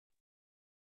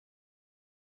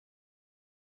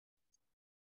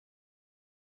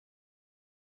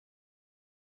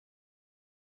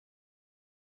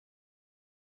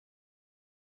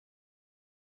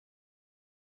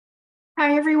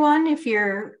Hi, everyone. If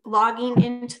you're logging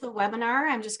into the webinar,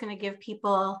 I'm just going to give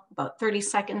people about 30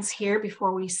 seconds here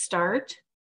before we start.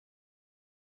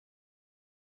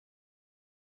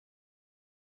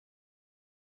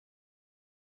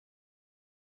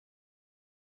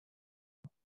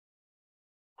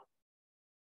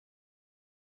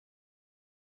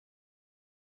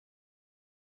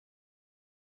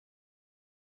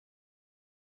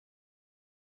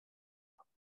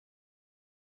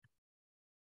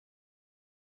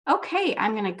 Okay,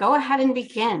 I'm going to go ahead and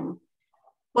begin.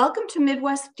 Welcome to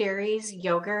Midwest Dairy's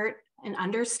Yogurt and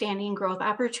Understanding Growth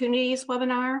Opportunities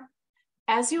webinar.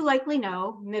 As you likely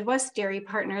know, Midwest Dairy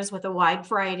partners with a wide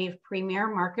variety of premier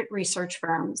market research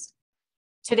firms.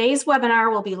 Today's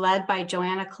webinar will be led by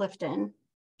Joanna Clifton.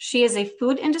 She is a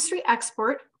food industry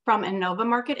expert from Innova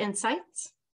Market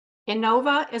Insights.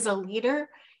 Innova is a leader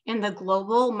in the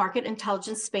global market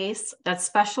intelligence space that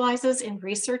specializes in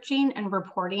researching and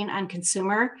reporting on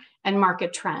consumer and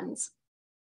market trends.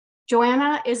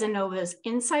 Joanna is Innova's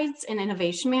Insights and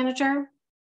Innovation Manager.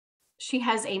 She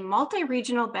has a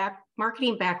multi-regional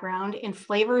marketing background in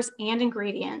flavors and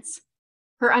ingredients.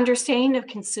 Her understanding of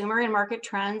consumer and market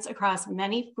trends across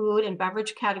many food and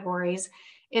beverage categories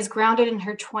is grounded in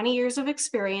her 20 years of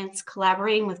experience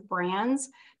collaborating with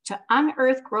brands to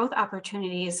unearth growth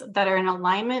opportunities that are in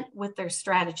alignment with their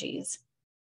strategies.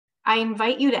 I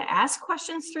invite you to ask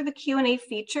questions through the Q&A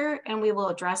feature, and we will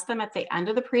address them at the end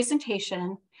of the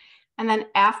presentation. And then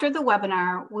after the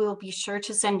webinar, we will be sure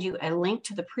to send you a link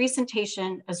to the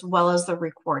presentation as well as the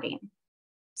recording.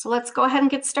 So let's go ahead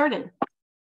and get started.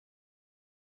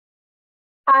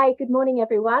 Hi, good morning,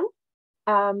 everyone.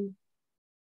 I'm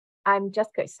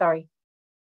Jessica, sorry.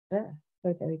 Oh,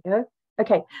 there we go.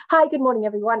 Okay. Hi, good morning,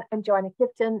 everyone. I'm Joanna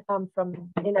Clifton from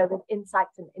Innova's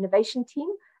Insights and Innovation team.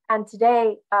 And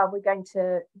today we're going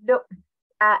to look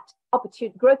at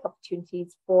growth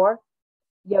opportunities for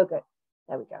yogurt.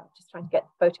 There we go. Just trying to get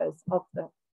photos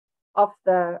of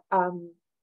the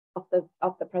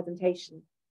presentation.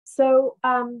 So,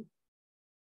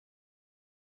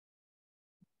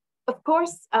 of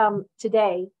course,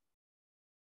 today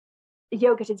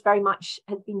yogurt has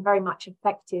been very much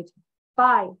affected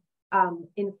by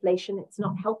inflation. It's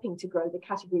not helping to grow the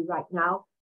category right now,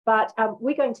 but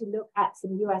we're going to look at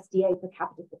some USDA per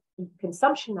capita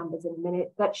consumption numbers in a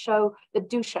minute that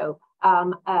do show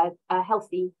a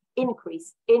healthy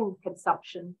increase in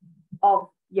consumption of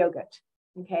yogurt.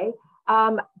 Okay,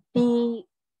 the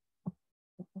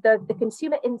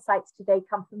consumer insights today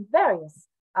come from various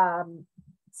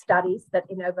studies that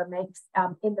Innova makes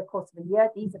in the course of a year.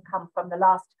 These have come from the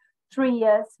last 3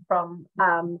 years from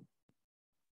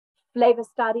flavor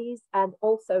studies and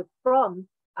also from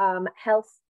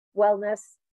health,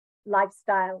 wellness,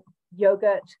 lifestyle,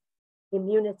 yogurt,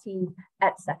 immunity,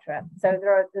 etc. So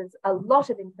there's a lot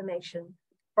of information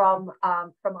from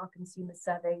our consumer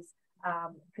surveys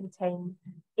contained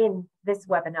in this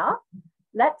webinar.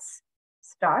 Let's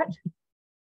start.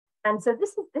 And so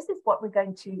this is what we're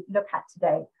going to look at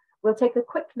today. We'll take a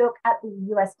quick look at the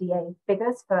USDA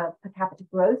figures for per capita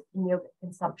growth in yogurt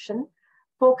consumption.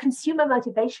 For consumer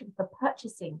motivation for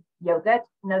purchasing yogurt,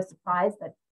 no surprise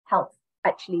that health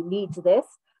actually leads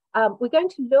this. We're going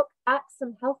to look at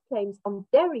some health claims on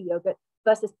dairy yogurt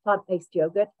versus plant-based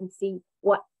yogurt and see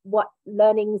what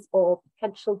learnings or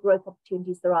potential growth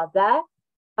opportunities there are there.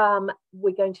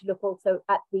 We're going to look also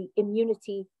at the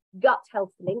immunity gut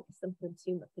health link, some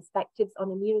consumer perspectives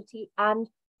on immunity and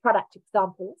product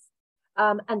examples,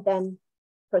 and then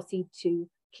proceed to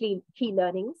key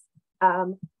learnings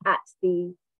at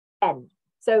the end.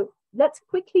 So let's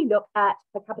quickly look at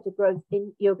per capita growth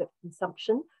in yogurt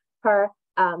consumption per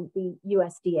the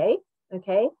USDA,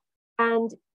 okay?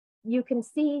 And you can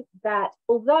see that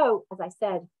although, as I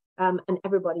said, and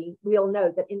we all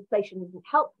know that inflation isn't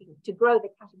helping to grow the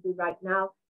category right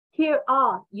now, here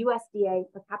are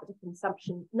USDA per capita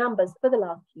consumption numbers for the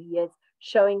last few years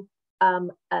showing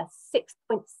a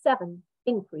 6.7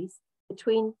 increase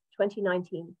between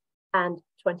 2019 and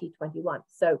 2021.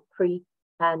 So pre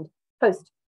and post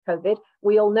COVID.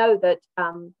 We all know that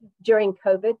during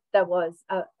COVID, there was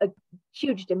a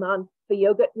huge demand for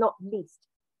yogurt, not least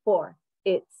for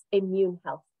its immune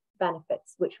health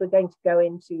benefits, which we're going to go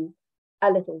into a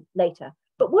little later.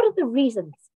 But what are the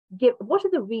reasons? What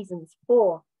are the reasons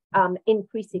for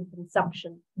increasing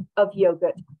consumption of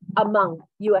yogurt among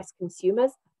US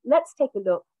consumers? Let's take a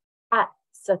look at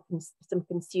some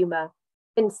consumer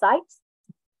insights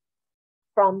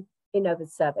from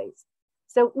Innova's surveys.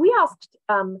 So we asked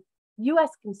US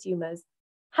consumers,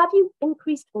 have you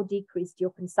increased or decreased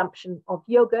your consumption of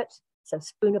yogurt, so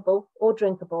spoonable or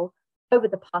drinkable, over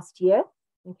the past year?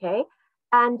 Okay,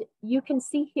 And you can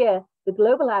see here the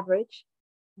global average,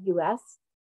 US,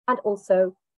 and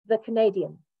also the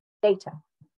Canadian data.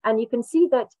 And you can see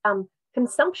that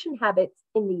consumption habits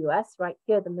in the US, right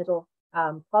here, the middle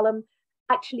column,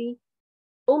 actually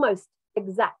almost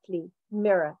exactly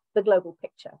mirror the global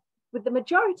picture, with the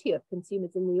majority of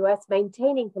consumers in the US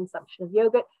maintaining consumption of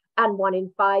yogurt and 1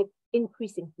 in 5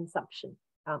 increasing consumption.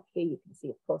 Here you can see,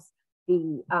 of course,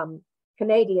 the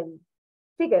Canadian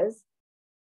figures.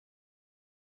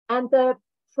 And the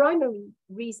primary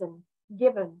reason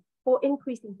given for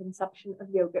increasing consumption of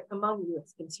yogurt among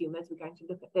US consumers, we're going to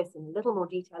look at this in a little more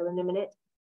detail in a minute,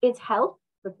 is health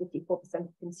for 54% of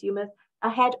consumers,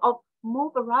 ahead of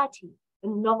more variety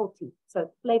and novelty,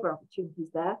 so flavor opportunities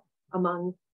there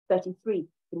among 33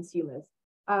 consumers.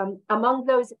 Among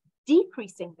those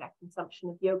decreasing their consumption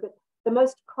of yogurt, the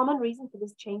most common reason for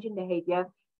this change in behavior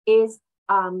is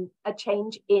a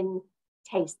change in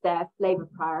taste. Their flavor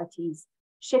priorities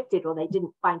shifted, or they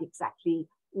didn't find exactly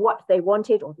what they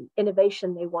wanted or the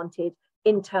innovation they wanted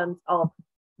in terms of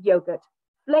yogurt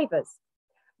flavors.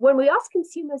 When we ask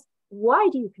consumers, why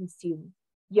do you consume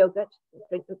yogurt,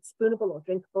 spoonable or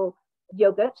drinkable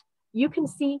yogurt, you can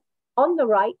see on the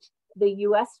right, the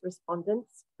US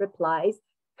respondents' replies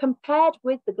compared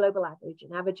with the global average,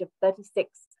 an average of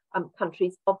 36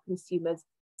 countries of consumers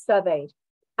surveyed.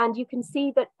 And you can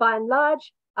see that by and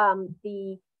large,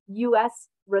 the US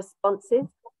responses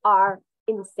are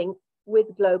in sync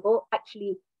with global,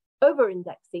 actually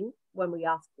over-indexing when we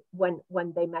ask,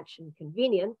 when they mention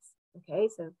convenience. Okay,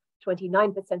 so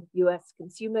 29% of US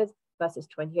consumers versus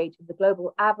 28 of the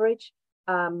global average.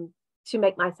 To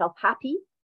make myself happy,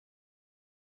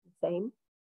 same,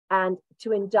 and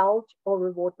to indulge or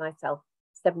reward myself,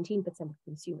 17% of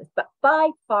consumers. But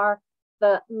by far,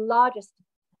 the largest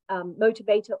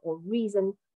motivator or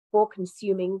reason for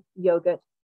consuming yogurt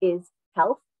is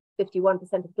health.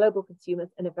 51% of global consumers,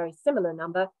 and a very similar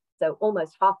number, so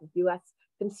almost half of US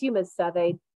consumers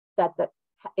surveyed, said that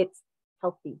it's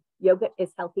healthy. Yogurt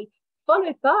is healthy,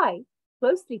 followed by,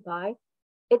 closely by,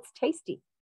 it's tasty.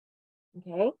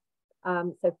 Okay,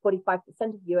 so 45%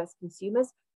 of US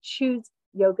consumers choose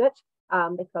yogurt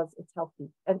because it's healthy,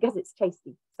 and because it's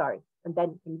tasty, sorry, and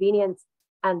then convenience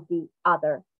and the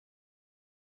other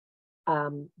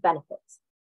benefits.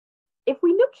 If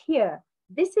we look here,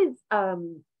 this is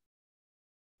the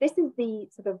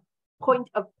sort of point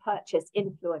of purchase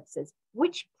influences.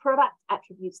 Which product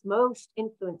attributes most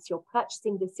influence your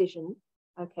purchasing decision,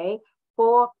 okay,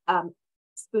 for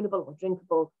spoonable or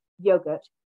drinkable yogurt?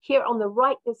 Here on the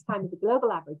right, this time of the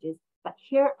global averages, but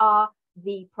here are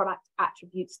the product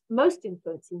attributes most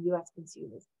influencing US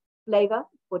consumers. Flavor,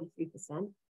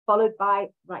 43%, followed by,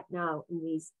 right now in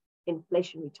these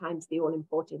inflationary times, the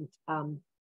all-important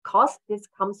cost. This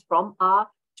comes from our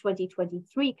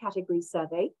 2023 category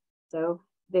survey. So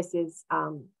this is,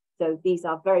 so these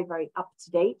are very, very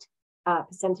up-to-date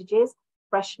percentages: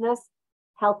 freshness,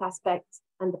 health aspects,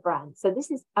 and the brand. So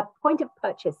this is a point of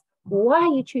purchase. Why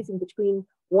are you choosing between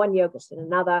one yogurt and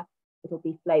another? It'll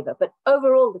be flavor. But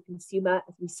overall, the consumer,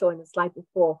 as we saw in the slide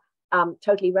before,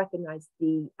 totally recognized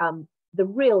the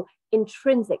real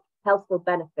intrinsic healthful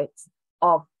benefits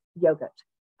of yogurt.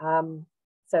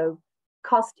 So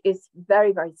cost is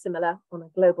very, very similar on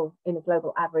in a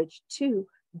global average to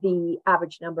the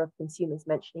average number of consumers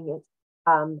mentioning it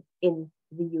in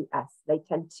the US. They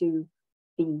tend to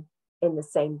be in the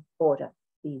same order,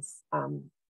 these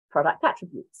product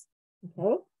attributes.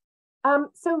 Okay.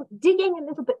 So digging a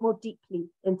little bit more deeply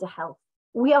into health,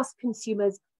 we ask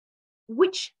consumers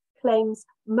which claims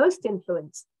most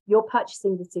influence your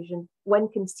purchasing decision when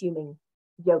consuming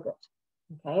yogurt.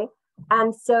 Okay.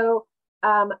 And so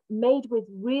made with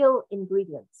real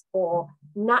ingredients or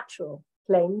natural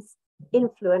claims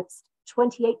influenced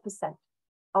 28%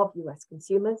 of US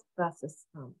consumers versus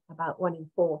about 1 in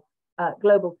 4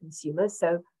 global consumers.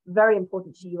 So very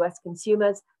important to US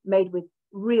consumers, made with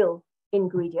real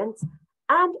ingredients,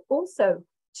 and also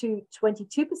to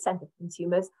 22% of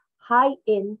consumers, high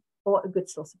in or a good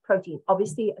source of protein.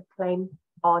 Obviously a claim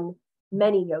on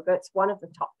many yogurts, one of the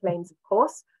top claims, of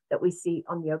course, that we see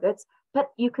on yogurts,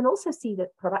 but you can also see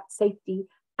that product safety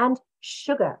and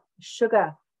sugar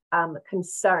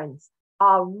concerns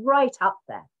are right up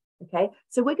there. Okay,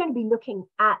 so we're going to be looking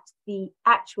at the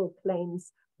actual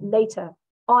claims later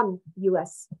on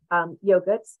US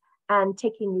yogurts and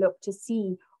taking a look to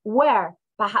see where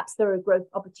perhaps there are growth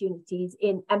opportunities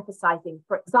in emphasizing,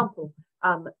 for example,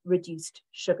 reduced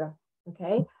sugar.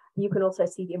 Okay, you can also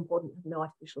see the importance of no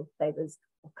artificial flavors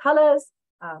or colors,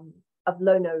 of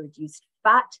low, no reduced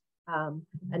fat,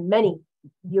 and many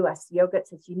US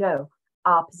yogurts, as you know,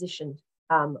 are positioned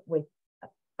with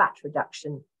fat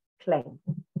reduction claim.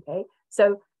 Okay,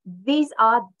 so these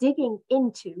are digging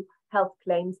into health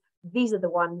claims. These are the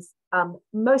ones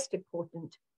most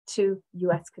important to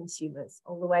US consumers,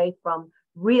 all the way from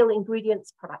real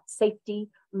ingredients, product safety,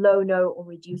 low, no, or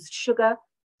reduced sugar,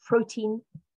 protein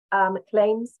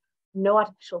claims, no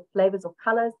artificial flavors or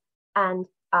colors, and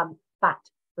fat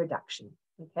reduction.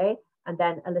 Okay, and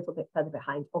then a little bit further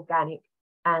behind, organic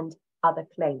and other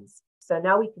claims. So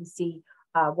now we can see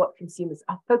what consumers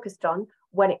are focused on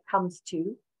when it comes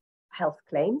to health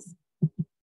claims.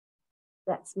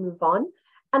 Let's move on.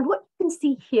 And what you can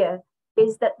see here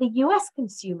is that the US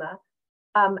consumer,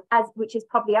 which is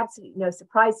probably absolutely no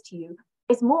surprise to you,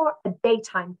 is more a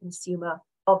daytime consumer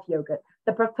of yogurt.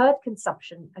 The preferred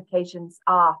consumption occasions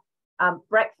are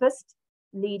breakfast,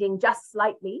 leading just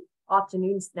slightly,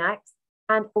 afternoon snacks,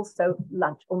 and also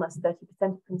lunch. Almost 30%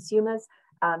 of consumers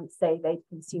say they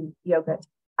consume yogurt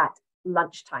at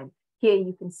lunchtime. Here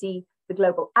you can see the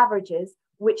global averages,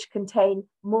 which contain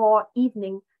more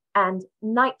evening and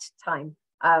nighttime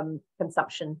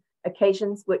consumption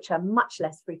occasions, which are much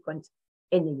less frequent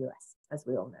in the US, as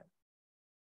we all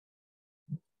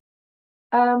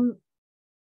know.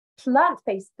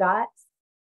 Plant-based diets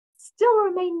still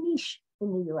remain niche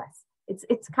in the US.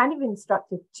 It's kind of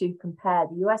instructive to compare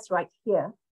the US right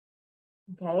here,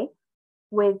 okay,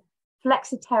 with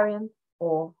flexitarian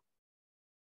or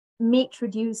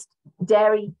meat-reduced,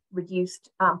 dairy-reduced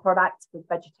products with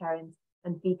vegetarians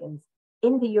and vegans.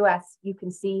 In the US, you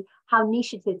can see how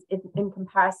niche it is in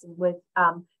comparison with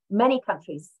many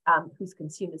countries whose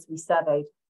consumers we surveyed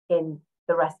in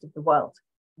the rest of the world,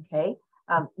 okay?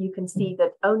 You can see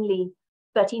that only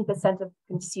 13% of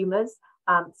consumers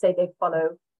say they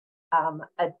follow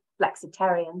a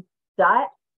flexitarian diet,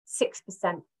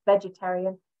 6%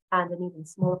 vegetarian, and an even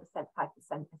smaller percent,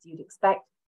 5%, as you'd expect,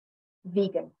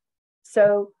 vegan.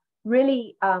 So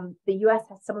really, the US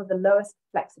has some of the lowest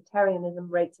flexitarianism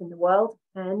rates in the world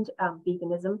and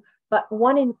veganism, but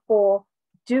 1 in 4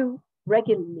 do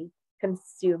regularly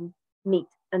consume meat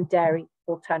and dairy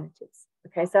alternatives.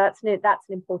 Okay, so that's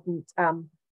an important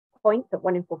point, that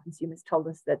 1 in 4 consumers told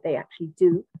us that they actually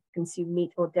do consume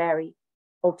meat or dairy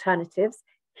alternatives.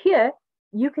 Here,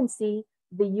 you can see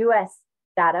the US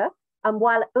data, and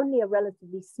while only a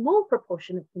relatively small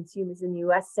proportion of consumers in the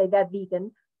US say they're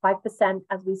vegan, 5%,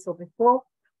 as we saw before,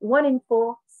 1 in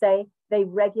 4 say they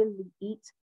regularly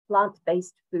eat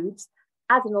plant-based foods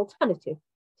as an alternative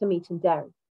to meat and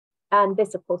dairy. And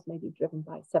this, of course, may be driven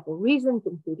by several reasons,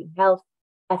 including health,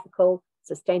 ethical,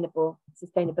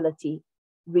 sustainability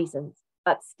reasons.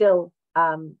 But still,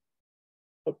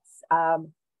 it's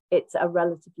a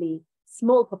relatively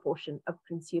small proportion of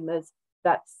consumers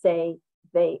that say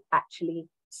they actually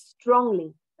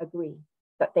strongly agree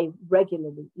that they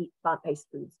regularly eat plant-based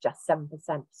foods. Just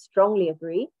 7% strongly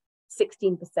agree,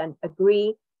 16%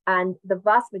 agree, and the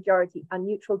vast majority are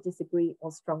neutral, disagree,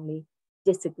 or strongly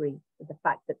disagree with the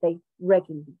fact that they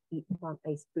regularly eat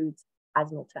plant-based foods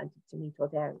as an alternative to meat or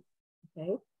dairy.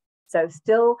 Okay, so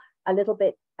still a little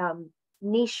bit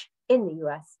niche in the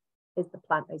US is the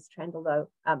plant-based trend, although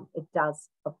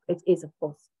it is of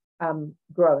course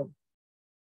growing.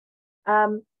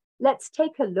 Let's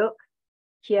take a look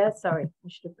here. Sorry, I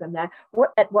should have gone there.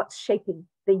 At what's shaping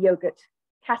the yogurt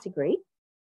category.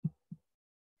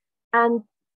 And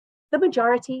the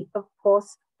majority, of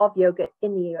course, of yogurt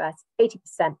in the US,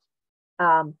 80%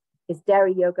 is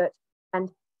dairy yogurt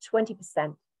and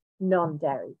 20%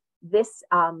 non-dairy. These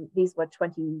were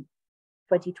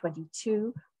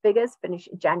 2022 figures,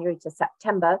 finished January to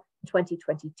September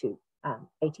 2022,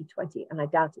 80-20, and I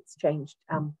doubt it's changed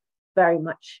very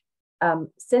much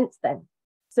since then.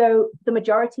 So the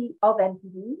majority of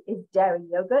NPD is dairy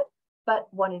yogurt,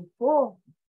 but 1 in 4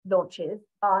 launches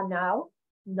are now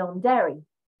non-dairy.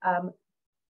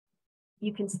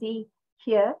 You can see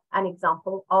here an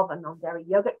example of a non-dairy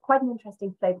yogurt, quite an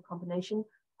interesting flavor combination,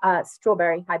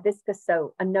 strawberry hibiscus,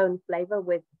 so a known flavor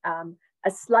with a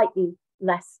slightly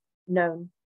less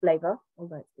known flavor,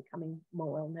 although it's becoming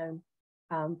more well known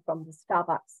from the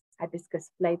Starbucks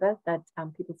hibiscus flavor that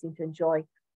people seem to enjoy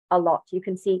a lot. You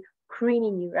can see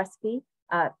creamy new recipe,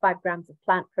 5 grams of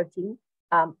plant protein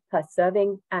per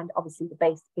serving, and obviously the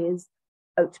base is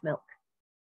oat milk.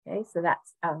 Okay, so that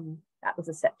was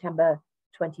a September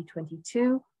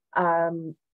 2022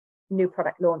 new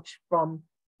product launch from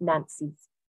Nancy's.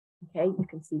 Okay, you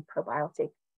can see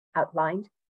probiotic outlined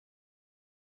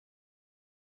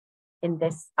in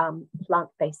this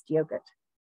plant-based yogurt.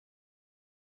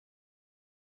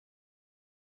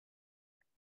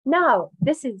 Now,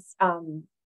 this is the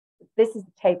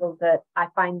table that I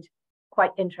find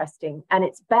quite interesting. And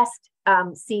it's best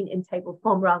seen in table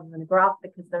form rather than a graph,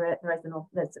 because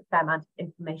there's a fair amount of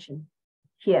information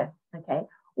here. Okay,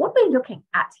 what we're looking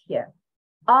at here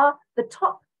are the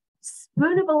top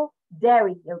spoonable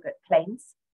dairy yogurt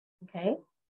claims. Okay,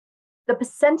 the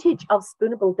percentage of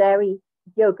spoonable dairy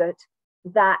yogurt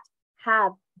that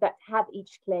have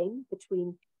each claim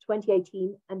between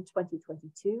 2018 and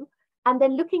 2022, and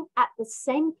then looking at the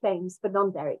same claims for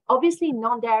non-dairy. Obviously,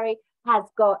 non-dairy has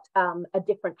got a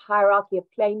different hierarchy of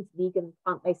claims, vegan,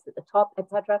 plant-based at the top,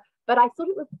 etc. But I thought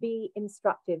it would be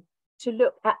instructive to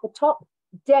look at the top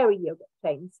dairy yogurt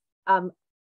claims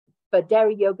for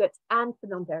dairy yogurt and for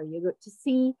non-dairy yogurt to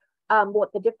see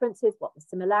what the difference is, what the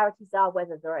similarities are,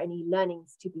 whether there are any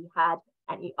learnings to be had,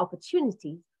 any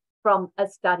opportunities from a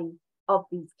study of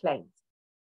these claims.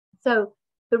 So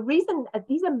the reason,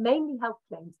 these are mainly health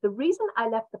claims. The reason I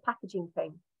left the packaging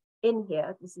claim in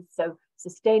here, this is so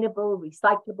sustainable,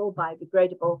 recyclable,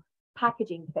 biodegradable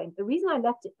packaging claim. The reason I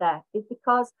left it there is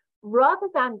because rather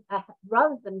than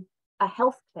a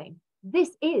health claim,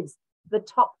 this is the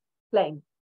top claim,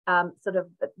 sort of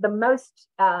the most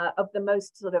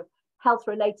sort of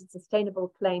health-related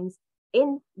sustainable claims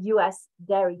in US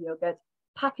dairy yogurt.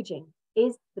 Packaging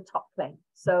is the top claim.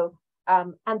 So,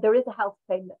 and there is a health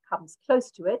claim that comes close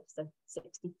to it. So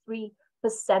 63%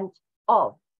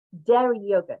 of dairy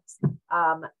yogurts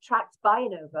tracked by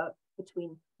Innova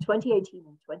between 2018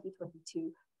 and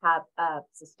 2022 have a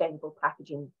sustainable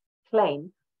packaging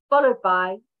claim, followed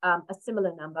by a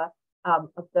similar number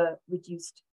of the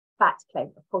reduced fat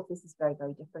claim. Of course, this is very,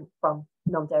 very different from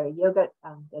non-dairy yogurt.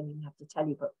 Don't even have to tell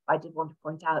you, but I did want to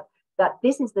point out that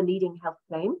this is the leading health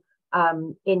claim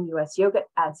in US yogurt,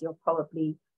 as you're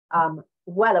probably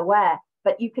well aware.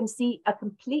 But you can see a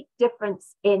complete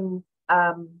difference in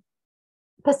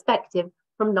perspective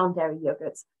from non-dairy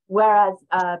yogurts, whereas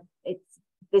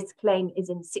this claim is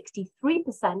in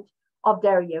 63% of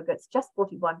dairy yogurts, just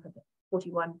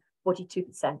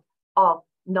 42% of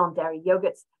non-dairy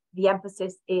yogurts. The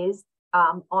emphasis is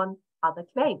on other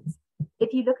claims.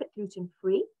 If you look at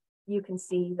gluten-free, you can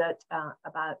see that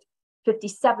about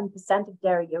 57% of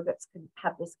dairy yogurts can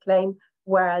have this claim,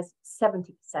 whereas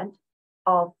 70%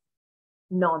 of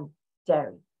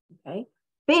non-dairy. Okay,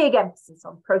 big emphasis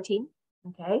on protein.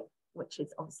 Okay, which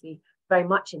is obviously very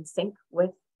much in sync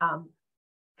with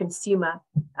consumer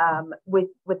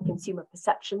consumer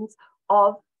perceptions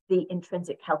of the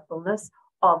intrinsic healthfulness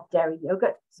of dairy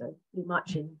yogurt. So pretty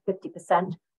much in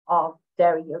 50% of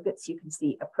dairy yogurts, you can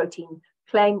see a protein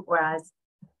claim, whereas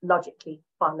logically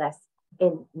far less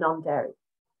in non-dairy.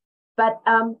 But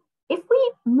if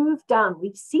we move down,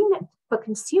 we've seen that for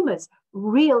consumers,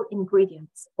 real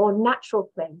ingredients or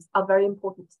natural claims are very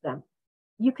important to them.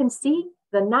 You can see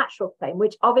the natural claim,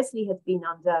 which obviously has been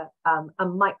under a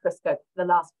microscope for the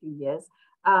last few years.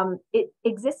 It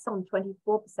exists on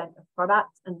 24% of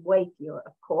products and way fewer,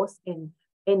 of course, in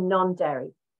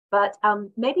non-dairy. But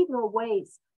maybe there are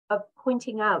ways of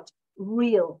pointing out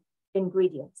real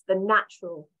ingredients, the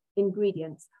natural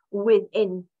ingredients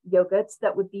within yogurts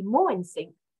that would be more in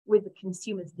sync with the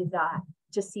consumer's desire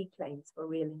to see claims for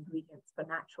real ingredients, for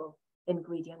natural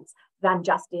ingredients, than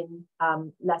just in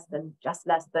less than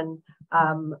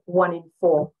 1 in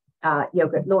 4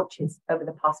 yogurt launches over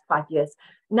the past 5 years.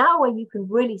 Now, where you can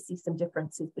really see some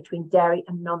differences between dairy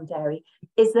and non-dairy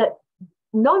is that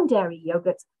non-dairy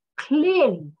yogurts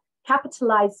clearly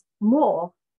capitalize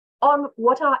more on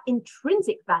what are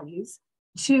intrinsic values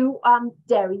to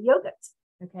dairy yogurts.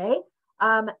 Okay,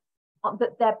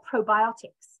 that they're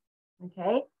probiotics.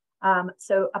 Okay,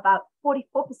 so about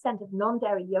 44% of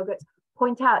non-dairy yogurts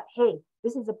point out, hey,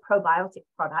 this is a probiotic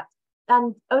product,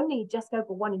 and only just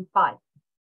over 1 in 5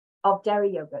 of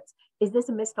dairy yogurts. Is this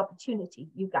a missed opportunity?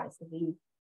 You guys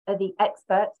are the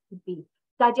experts. Could be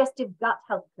digestive gut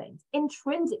health claims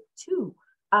intrinsic to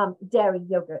dairy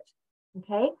yogurt.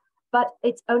 Okay, but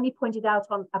it's only pointed out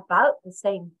on about the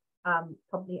same,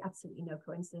 probably absolutely no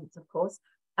coincidence, of course,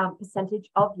 percentage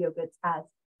of yogurts as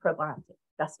probiotic,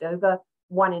 just over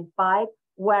 1 in 5,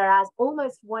 whereas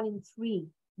almost 1 in 3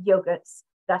 yogurts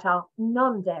that are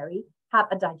non-dairy have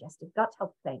a digestive gut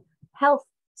health claim. Health,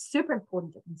 super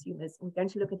important to consumers. We're going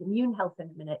to look at immune health in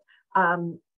a minute.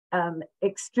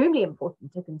 Extremely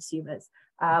important to consumers.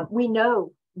 We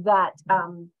know that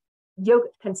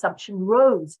yogurt consumption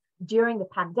rose during the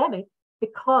pandemic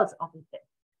because of the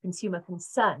consumer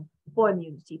concern for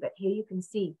immunity. But here you can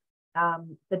see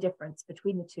the difference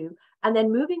between the two. And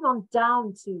then moving on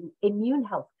down to immune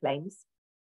health claims,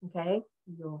 okay,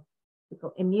 your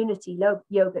immunity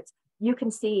yogurts, you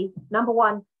can see, number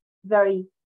one, very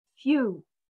few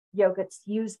yogurts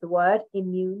use the word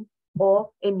immune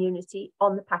or immunity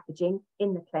on the packaging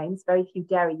in the claims, very few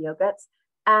dairy yogurts,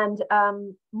 and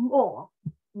more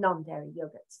non-dairy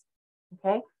yogurts.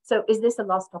 Okay, so is this a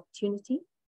lost opportunity?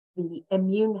 The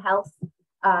immune health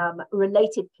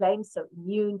related claims, so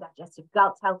immune, digestive,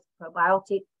 gut health,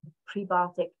 probiotic,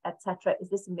 prebiotic, etc. Is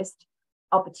this a missed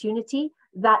opportunity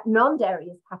that non-dairy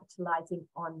is capitalizing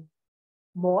on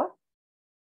more?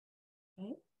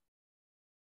 Okay,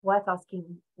 worth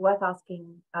asking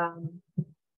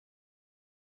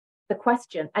the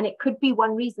question. And it could be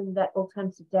one reason that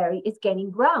alternative dairy is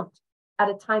gaining ground at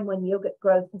a time when yogurt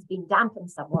growth has been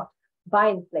dampened somewhat by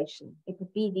inflation. It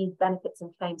could be these benefits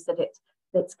and claims that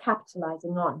it's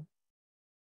capitalizing on.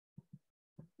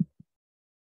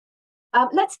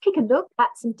 Let's take a look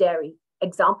at some dairy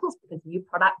examples, because new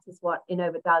product is what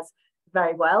Innova does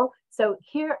very well. So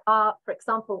here are, for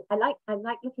example, I like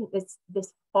looking at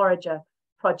this forager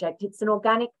project. It's an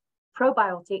organic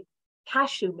probiotic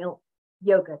cashew milk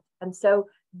yogurt. And so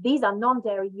these are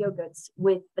non-dairy yogurts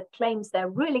with the claims they're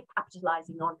really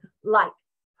capitalizing on, like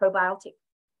probiotic,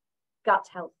 gut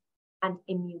health, and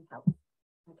immune health.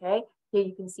 Okay, here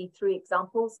you can see 3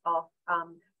 examples of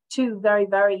 2 very,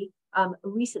 very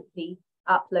recently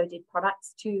uploaded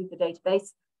products to the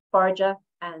database, Forager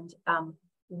and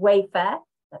Wayfair,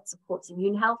 that supports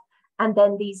immune health, and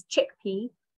then these chickpea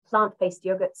plant-based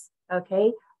yogurts,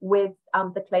 okay, with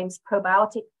the claims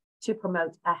probiotic to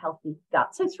promote a healthy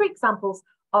gut. So 3 examples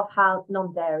of how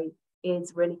non-dairy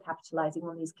is really capitalizing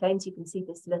on these claims. You can see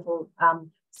this little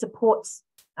supports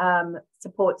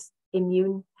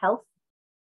immune health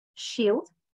shield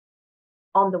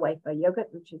on the Wayfair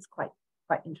yogurt, which is quite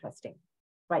interesting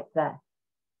right there.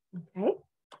 Okay,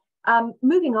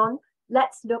 moving on,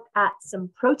 let's look at some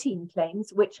protein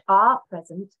claims which are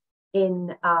present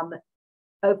in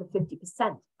over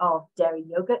 50% of dairy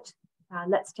yogurt.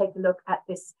 Let's take a look at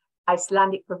this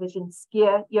Icelandic provision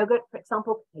skyr yogurt, for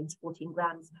example, contains 14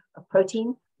 grams of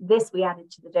protein. This we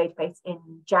added to the database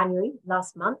in January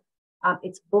last month.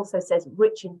 It also says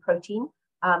rich in protein.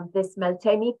 This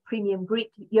Meltemi premium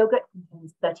Greek yogurt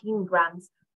contains 13 grams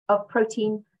of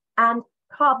protein, and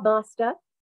Carb Master,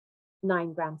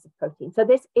 9 grams of protein. So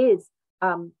this is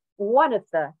one of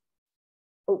the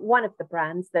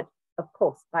brands that, of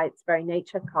course, by its very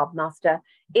nature, Carb Master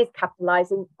is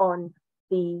capitalizing on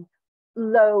the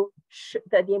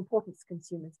the importance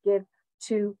consumers give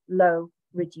to low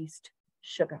reduced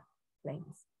sugar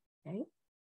claims. Okay,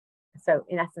 so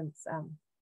in essence,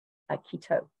 a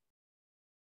keto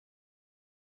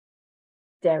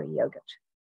dairy yogurt.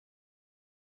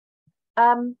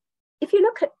 If you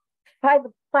look at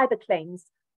fiber claims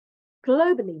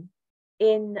globally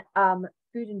in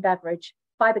food and beverage,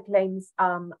 fiber claims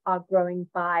are growing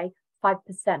by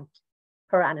 5%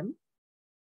 per annum.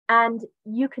 And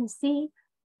you can see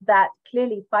that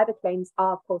clearly fiber claims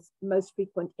are, of course, most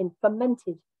frequent in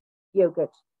fermented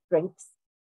yogurt drinks.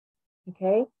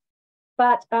 Okay,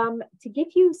 but to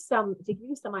give you some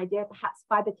idea, perhaps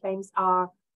fiber claims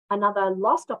are another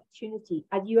lost opportunity,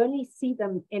 as you only see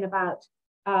them in about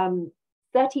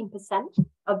 13%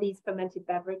 of these fermented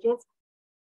beverages,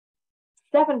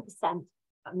 7%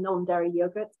 of non-dairy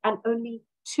yogurts, and only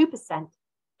 2%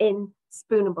 in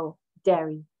spoonable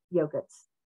dairy yogurts.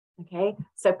 Okay,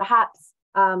 so perhaps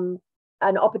an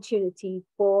opportunity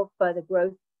for further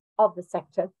growth of the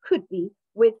sector could be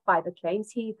with fiber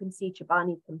claims. Here you can see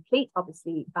Chobani Complete,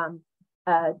 obviously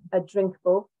a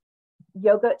drinkable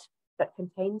yogurt that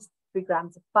contains 3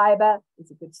 grams of fiber,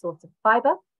 is a good source of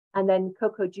fiber. And then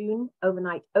Cocoa June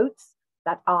overnight oats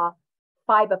that are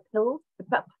fiber filled,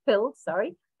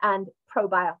 and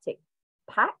probiotic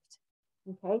packed.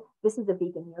 Okay, this is a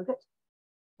vegan yogurt.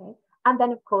 Okay, and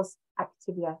then of course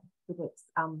Activia with its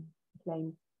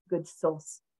plain good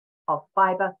source of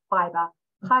fiber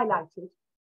highlighted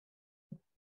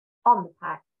on the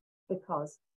pack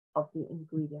because of the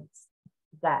ingredients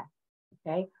there.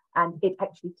 Okay, and it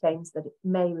actually claims that it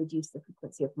may reduce the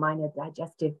frequency of minor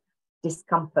digestive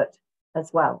discomfort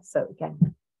as well. So again,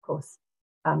 of course,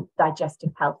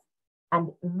 digestive health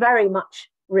and very much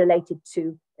related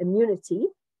to immunity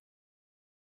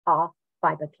are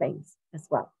fiber claims as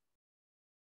well.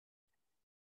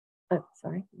 Oh,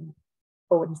 sorry,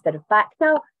 forward instead of back.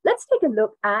 Now, let's take a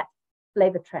look at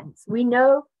flavor trends. We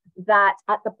know that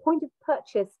at the point of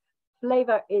purchase,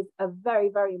 flavor is a very,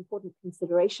 very important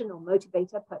consideration or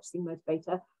motivator, purchasing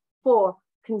motivator for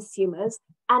consumers.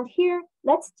 And here,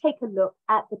 let's take a look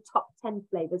at the top 10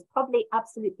 flavors. Probably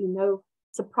absolutely no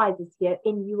surprises here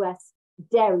in US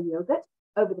dairy yogurt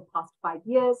over the past 5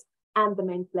 years. And the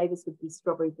main flavors would be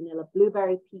strawberry, vanilla,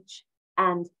 blueberry, peach,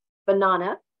 and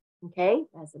banana. Okay,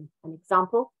 as an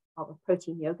example. of a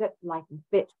protein yogurt, light and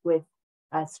fit with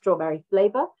strawberry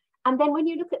flavor. And then when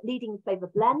you look at leading flavor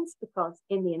blends, because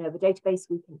in the Innova database,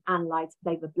 we can analyze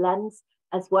flavor blends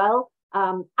as well.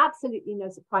 Absolutely no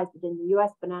surprise that in the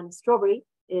US, banana strawberry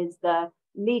is the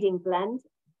leading blend,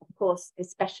 of course,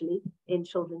 especially in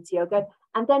children's yogurt.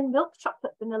 And then milk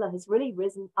chocolate vanilla has really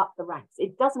risen up the ranks.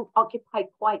 It doesn't occupy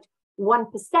quite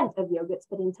 1% of yogurts,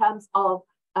 but in terms of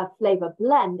a flavor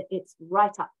blend, it's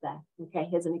right up there. Okay,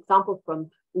 here's an example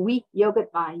from wheat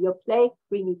yogurt by Yoplait,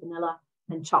 creamy vanilla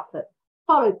and chocolate,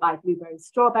 followed by blueberry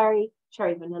strawberry,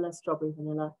 cherry vanilla, strawberry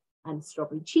vanilla, and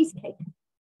strawberry cheesecake.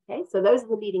 Okay, so those are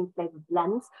the leading flavor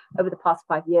blends over the past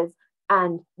 5 years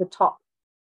and the top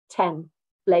 10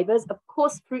 flavors. Of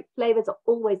course, fruit flavors are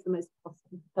always the most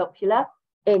popular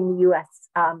in US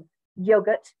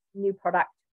yogurt new product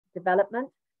development.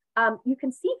 You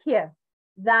can see here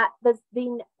that there's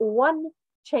been one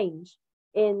change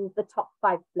in the top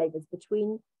 5 flavors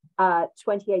between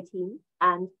 2018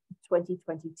 and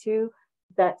 2022,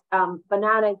 that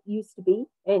banana used to be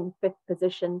in 5th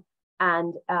position,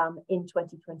 and in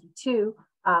 2022,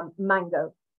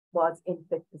 mango was in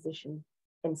 5th position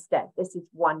instead. This is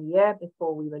 1 year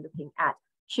before we were looking at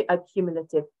a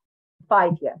cumulative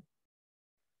 5-year.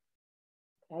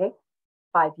 Okay,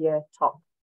 5-year top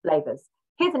flavors.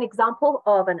 Here's an example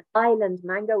of an island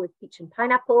mango with peach and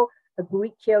pineapple, a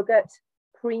Greek yogurt,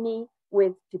 creamy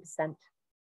with 2%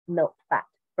 milk fat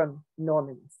from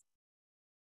Norman's.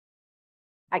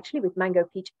 Actually with mango,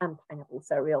 peach and pineapple,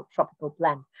 so a real tropical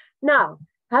blend. Now,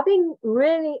 having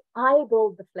really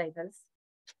eyeballed the flavors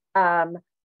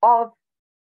of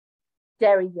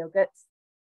dairy yogurts,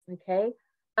 okay,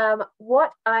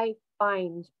 what I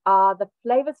find are the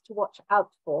flavors to watch out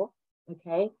for.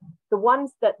 Okay, the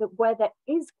ones that where there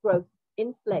is growth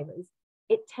in flavors,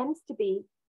 it tends to be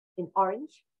in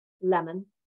orange, lemon,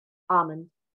 almond,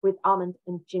 with almond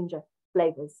and ginger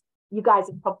flavors. You guys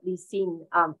have probably seen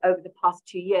over the past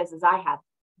 2 years, as I have,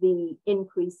 the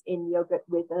increase in yogurt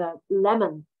with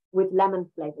lemon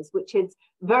flavors, which is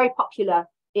very popular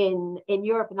in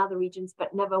Europe and other regions,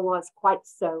 but never was quite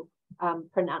so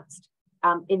pronounced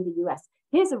in the US.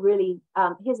 Here's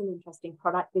an interesting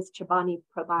product, this Chobani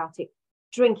probiotic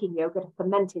drinking yogurt, a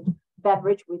fermented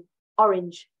beverage with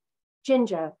orange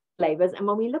ginger flavors. And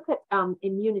when we look at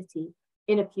immunity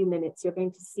in a few minutes, you're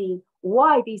going to see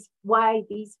why these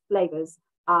flavors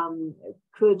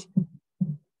could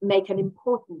make an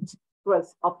important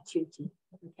growth opportunity.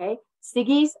 Okay,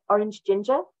 Siggy's orange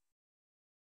ginger,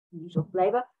 usual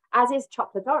flavor, as is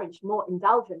chocolate orange, more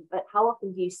indulgent. But how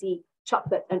often do you see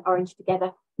chocolate and orange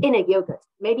together in a yogurt?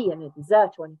 Maybe in a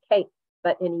dessert or in a cake,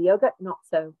 but in a yogurt, not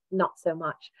so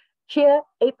much. Here,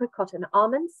 apricot and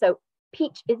almond. So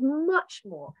peach is much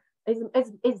more, is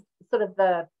sort of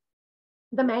the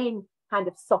main kind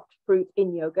of soft fruit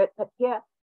in yogurt, but here,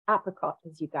 apricot,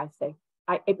 as you guys say,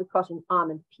 apricot and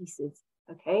almond pieces,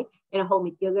 okay, in a whole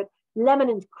meat yogurt. Lemon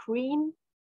and cream,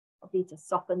 probably to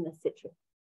soften the citric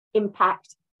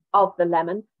impact of the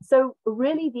lemon. So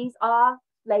really, these are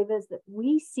flavors that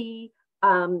we see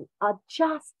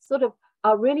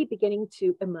are really beginning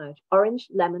to emerge. Orange,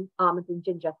 lemon, almond, and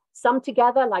ginger. Some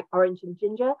together, like orange and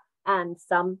ginger, and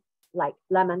some like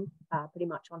lemon, pretty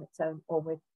much on its own, or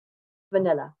with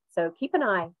vanilla. So keep an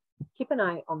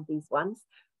eye on these ones,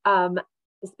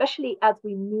 especially as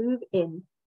we move in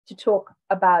to talk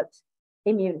about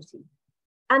immunity.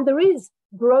 And there is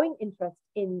growing interest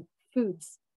in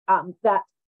foods that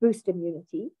boost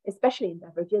immunity, especially in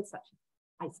beverages such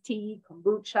as iced tea,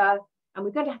 kombucha. And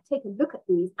we're going to take a look at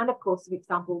these, and of course, some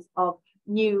examples of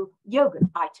new yogurt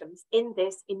items in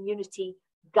this immunity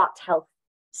gut health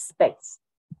space.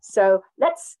 So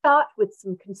let's start with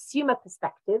some consumer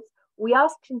perspectives. We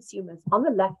asked consumers on the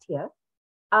left here,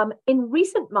 in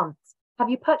recent months, have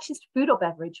you purchased food or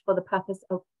beverage for the purpose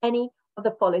of any of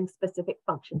the following specific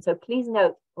functions? So please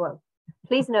note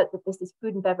that this is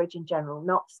food and beverage in general,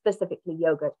 not specifically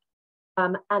yogurt.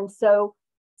 And so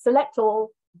select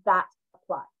all that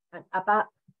apply. And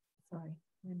sorry,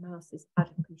 my mouse is out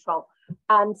of control.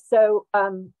 And so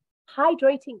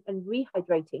hydrating and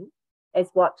rehydrating is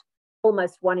what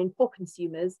almost 1 in 4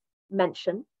 consumers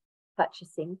mention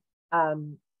purchasing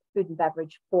food and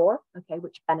beverage for, okay,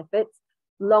 which benefits.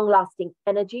 Long-lasting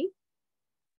energy,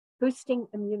 boosting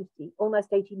immunity.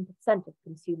 Almost 18% of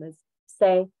consumers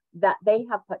say that they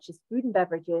have purchased food and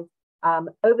beverages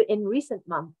over in recent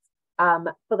months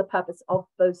for the purpose of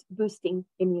boosting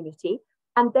immunity.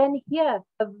 And then here,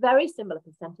 a very similar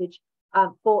percentage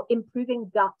for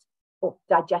improving gut or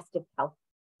digestive health.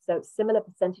 So similar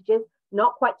percentages,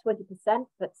 not quite 20%,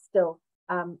 but still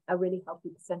a really healthy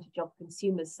percentage of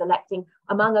consumers selecting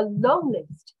among a long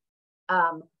list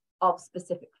of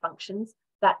specific functions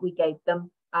that we gave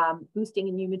them, boosting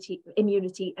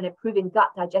immunity and improving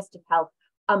gut digestive health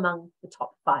among the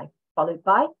top 5, followed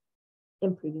by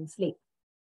improving sleep.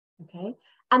 Okay,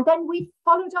 and then we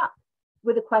followed up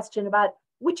with a question about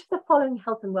which of the following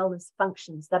health and wellness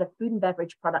functions that a food and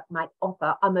beverage product might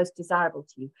offer are most desirable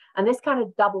to you. And this kind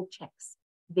of double checks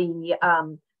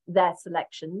their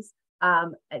selections.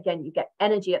 Again, you get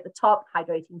energy at the top,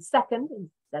 hydrating second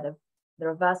instead of the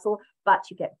reversal, but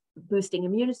you get boosting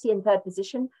immunity in third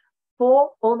position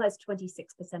for almost 26%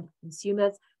 of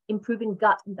consumers, improving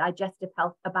gut and digestive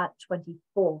health about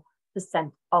 24%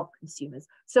 of consumers.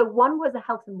 So one was a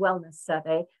health and wellness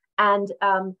survey, and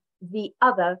the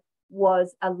other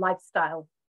was a lifestyle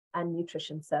and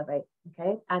nutrition survey.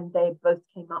 Okay, and they both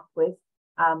came up with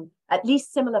at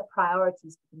least similar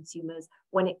priorities for consumers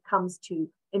when it comes to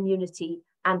immunity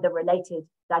and the related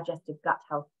digestive gut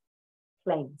health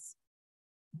claims.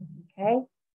 Okay,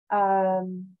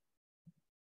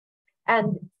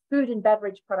 and food and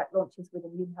beverage product launches with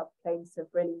immune health claims have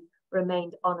really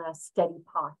remained on a steady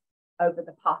path over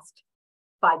the past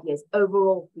 5 years,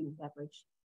 overall food and beverage.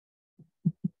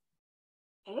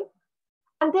 Okay,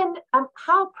 and then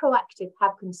how proactive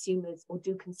have consumers, or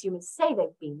do consumers say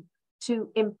they've been,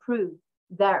 to improve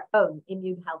their own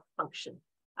immune health function?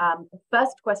 The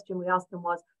first question we asked them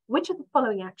was, which of the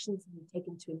following actions have you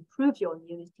taken to improve your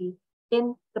immunity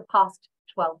in the past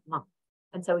 12 months?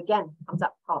 And so again, comes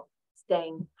up top,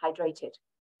 staying hydrated,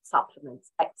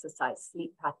 supplements, exercise,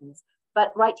 sleep patterns.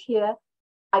 But right here,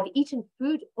 I've eaten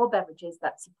food or beverages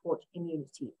that support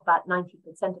immunity. About 90%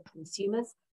 of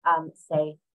consumers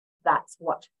say that's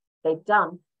what they've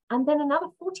done. And then another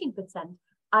 14%,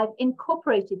 I've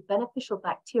incorporated beneficial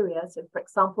bacteria. So for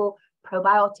example,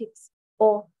 probiotics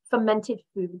or fermented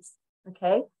foods,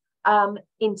 okay,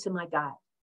 into my diet.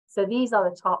 So these are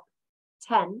the top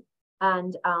 10,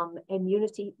 and the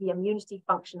immunity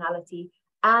functionality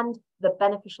and the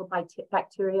beneficial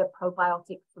bacteria,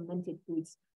 probiotic, fermented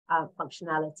foods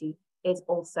functionality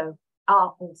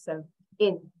are also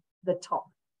in the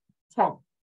top 10.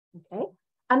 Okay,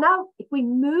 and now if we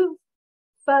move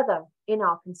further in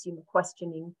our consumer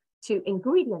questioning to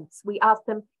ingredients, we ask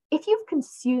them, if you've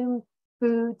consumed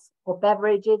foods or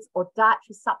beverages or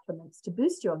dietary supplements to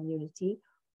boost your immunity,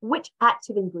 which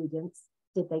active ingredients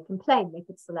did they complain? They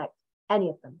could select any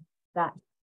of them that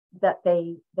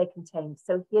they contained.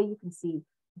 So here you can see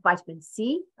vitamin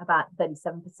C, about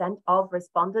 37% of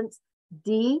respondents,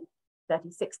 D,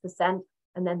 36%,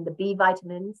 and then the B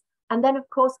vitamins. And then, of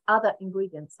course, other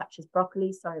ingredients such as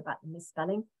broccoli, sorry about the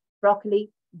misspelling,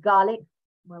 broccoli, garlic,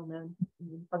 well-known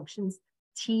immune functions,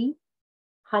 tea,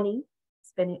 honey,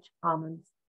 spinach, almonds,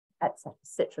 etc.,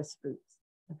 citrus fruits,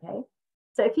 okay?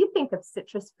 So if you think of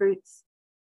citrus fruits,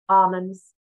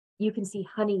 almonds, you can see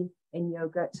honey in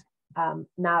yogurt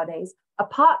nowadays.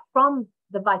 Apart from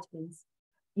the vitamins,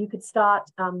 you could start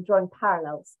drawing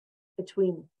parallels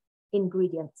between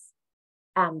ingredients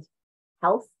and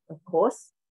health, of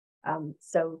course.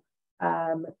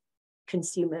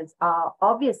 Consumers are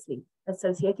obviously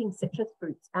associating citrus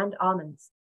fruits and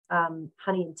almonds,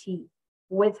 honey and tea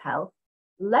with health.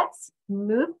 Let's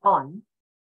move on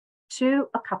to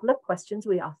a couple of questions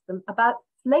we asked them about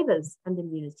flavors and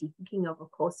immunity, thinking of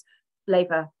course,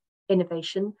 flavor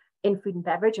innovation in food and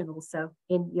beverage and also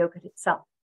in yogurt itself.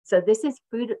 So this is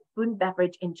food and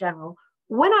beverage in general.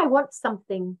 When I want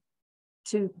something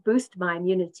to boost my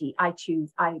immunity, I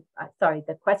choose,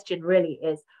 the question really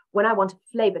is, when I want a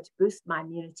flavor to boost my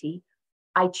immunity,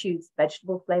 I choose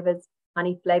vegetable flavors,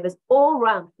 honey flavors, all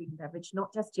around food and beverage,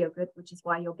 not just yogurt, which is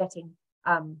why you're getting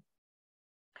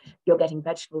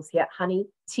vegetables here. Honey,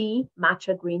 tea,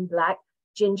 matcha, green, black,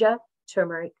 ginger,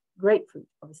 turmeric, grapefruit,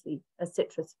 obviously a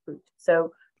citrus fruit.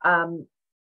 So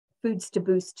foods to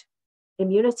boost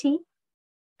immunity.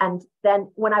 And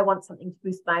then when I want something to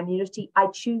boost my immunity, I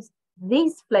choose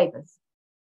these flavors.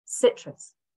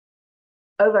 Citrus,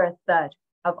 over a third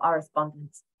of our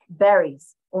respondents.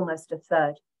 Berries, almost a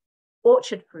third.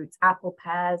 Orchard fruits, apple,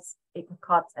 pears,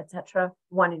 apricots, etc.,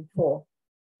 1 in 4.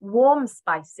 Warm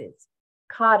spices,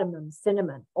 cardamom,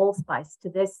 cinnamon, allspice. To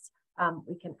this,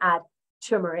 we can add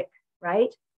turmeric,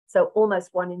 right? So almost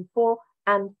 1 in 4,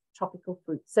 and tropical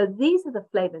fruits. So these are the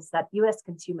flavors that US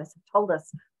consumers have told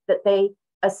us that they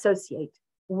associate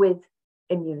with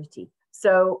immunity.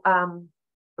 So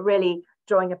really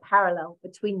drawing a parallel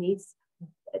between these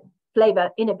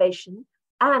flavor innovation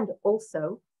and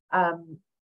also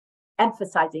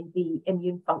emphasizing the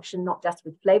immune function, not just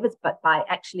with flavors, but by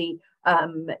actually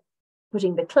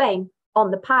putting the claim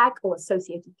on the pack or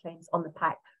associated claims on the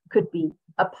pack could be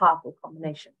a powerful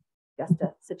combination. Just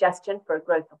a suggestion for a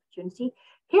growth opportunity.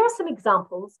 Here are some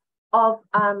examples of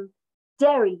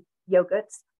dairy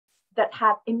yogurts that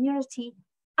have immunity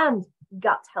and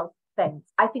gut health claims.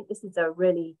 I think this is a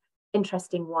really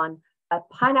interesting one.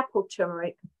 Pineapple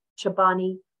turmeric,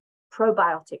 Chobani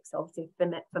probiotics, obviously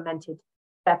fermented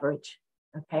beverage,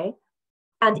 okay?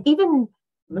 And the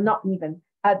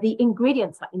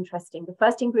ingredients are interesting. The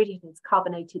first ingredient is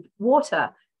carbonated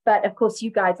water, but of course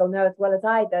you guys will know as well as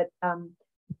I that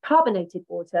carbonated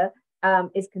water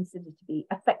is considered to be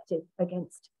effective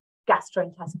against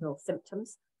gastrointestinal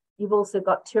symptoms. You've also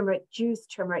got turmeric juice,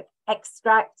 turmeric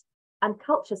extract, and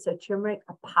culture. So turmeric,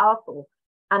 a powerful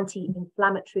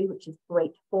anti-inflammatory, which is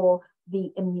great for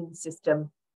the immune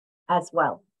system as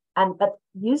well. But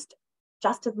used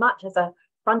just as much as a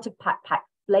front of pack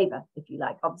flavor, if you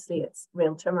like. Obviously, it's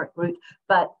real turmeric root,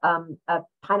 but a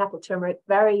pineapple turmeric,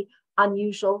 very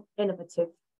unusual,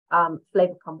 innovative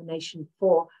flavor combination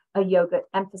for a yogurt,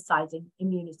 emphasizing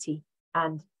immunity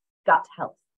and gut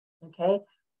health. Okay,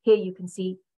 here you can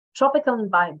see tropical and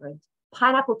vibrant.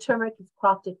 Pineapple turmeric is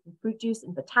crafted from fruit juice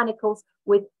and botanicals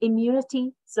with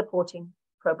immunity supporting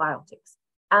probiotics.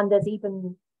 And there's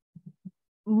even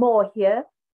more here,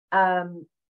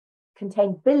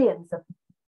 contain billions of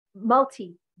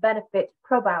multi-benefit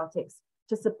probiotics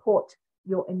to support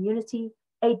your immunity,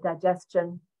 aid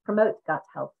digestion, promote gut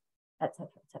health,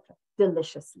 etc.,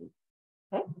 deliciously.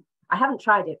 Okay, I haven't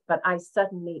tried it, but I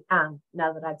certainly am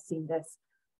now that I've seen this.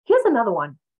 Here's another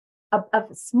one, a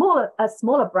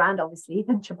smaller brand, obviously,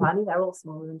 than Chobani. They're all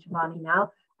smaller than Chobani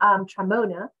now.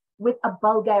 Tramona with a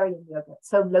Bulgarian yogurt.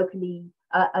 So locally,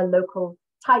 a local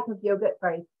type of yogurt,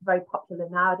 very, very popular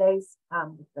nowadays,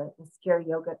 with the skyr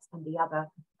yogurts and the other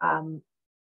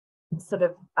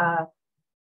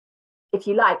if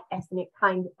you like, ethnic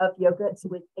kind of yogurts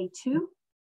with A2,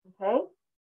 okay,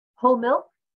 whole milk.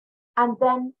 And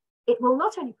then it will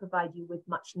not only provide you with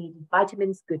much needed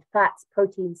vitamins, good fats,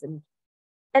 proteins, and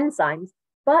enzymes,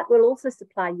 but will also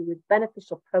supply you with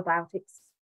beneficial probiotics,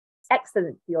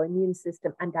 excellent for your immune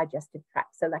system and digestive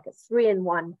tract. So like a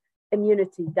 3-in-1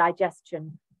 immunity,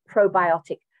 digestion,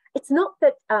 probiotic. It's not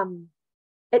that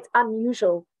it's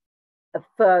unusual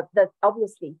for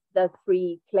obviously the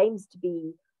three claims to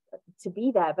be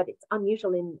there, but it's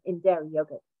unusual in dairy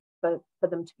yogurt for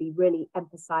them to be really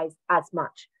emphasized as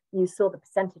much. You saw the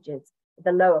percentages,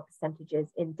 the lower percentages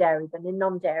in dairy than in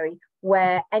non-dairy,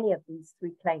 where any of these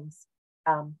three claims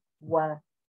were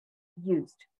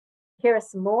used. Here are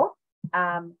some more.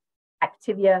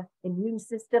 Activia immune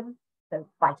system, so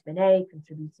vitamin A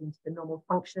contributing to the normal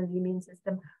function of the immune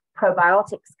system.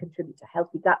 Probiotics contribute to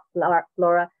healthy gut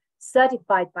flora,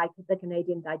 certified by the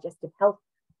Canadian Digestive Health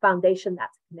Foundation.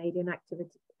 That's Canadian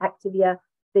Activia.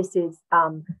 This is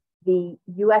the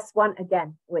US one,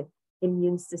 again, with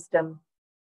immune system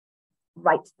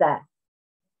right there.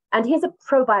 And here's a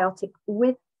probiotic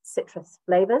with citrus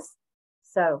flavors.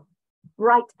 So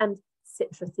bright and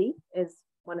citrusy is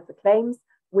one of the claims,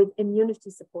 with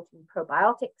immunity supporting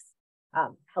probiotics,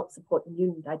 help support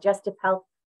immune and digestive health,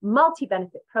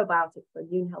 multi-benefit probiotic for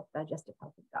immune health, digestive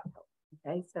health, and gut health.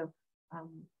 Okay, so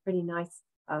pretty nice,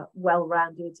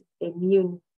 well-rounded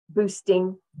immune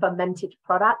boosting fermented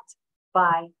product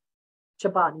by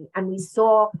Chobani. And we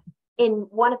saw in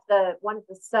one of the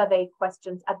survey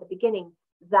questions at the beginning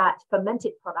that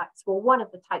fermented products were one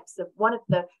of the types of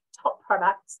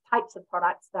types of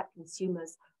products that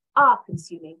consumers are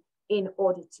consuming in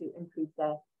order to improve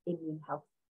their immune health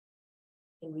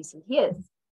in recent years.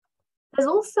 There's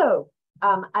also,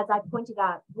 as I pointed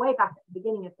out way back at the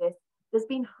beginning of this, there's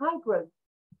been high growth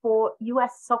for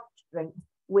US soft drinks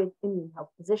with immune health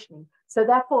positioning. So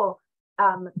therefore,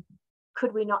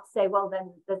 could we not say, well,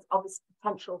 then there's obvious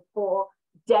potential for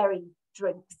dairy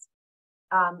drinks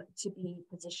to be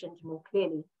positioned more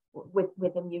clearly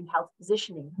with immune health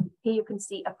positioning? Here you can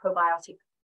see a probiotic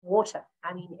water.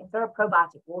 I mean, if there are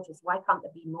probiotic waters, why can't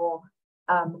there be more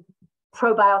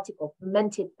probiotic or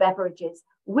fermented beverages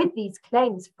with these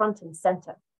claims front and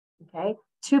center? Okay,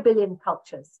 2 billion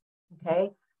cultures.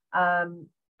 Okay,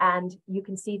 and you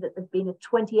can see that there's been a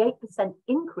 28%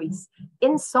 increase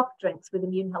in soft drinks with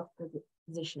immune health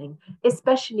positioning,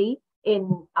 especially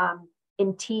in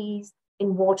teas,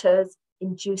 in waters,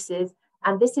 in juices.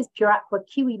 And this is Pure Aqua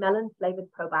Kiwi Melon flavored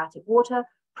probiotic water,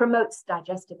 promotes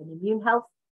digestive and immune health.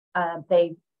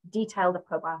 They detail the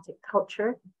probiotic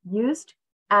culture used,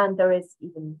 and there is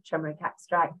even turmeric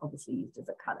extract, obviously used as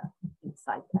a color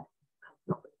inside there.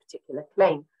 Not a particular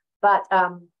claim, but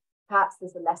perhaps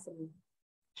there's a lesson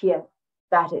here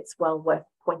that it's well worth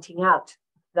pointing out,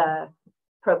 the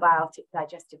probiotic,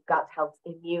 digestive, gut health,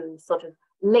 immune sort of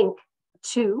link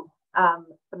to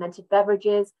fermented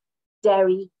beverages,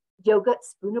 dairy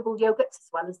yogurts, spoonable yogurts, as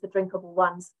well as the drinkable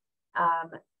ones,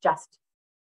 just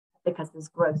because there's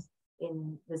growth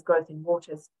in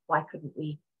waters. Why couldn't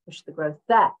we push the growth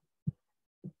there?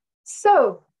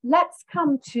 So let's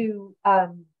come to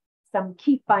some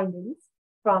key findings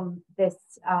from this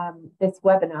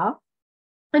webinar.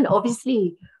 And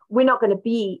obviously, we're not going to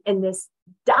be in this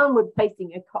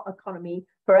downward-facing economy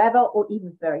forever or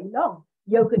even very long.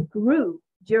 Yogurt grew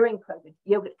during COVID.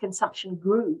 Yogurt consumption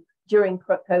grew during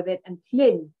COVID, and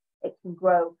clearly it can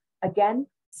grow again.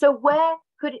 So where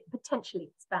could it potentially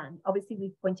expand? Obviously,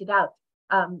 we've pointed out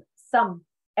some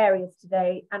areas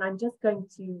today, and I'm just going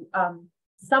to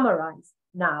summarize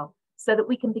now so that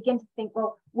we can begin to think,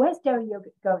 well, where's dairy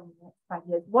yogurt going in the next 5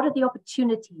 years? What are the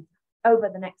opportunities over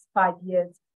the next 5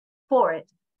 years for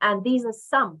it? And these are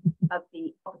some of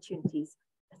the opportunities,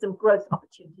 some growth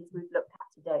opportunities we've looked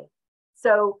at today.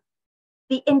 So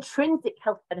the intrinsic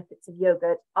health benefits of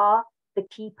yogurt are the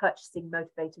key purchasing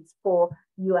motivators for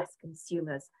US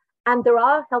consumers. And there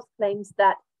are health claims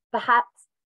that perhaps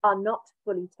are not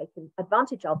fully taken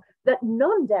advantage of, that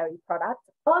non-dairy products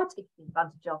are taken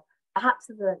advantage of. Perhaps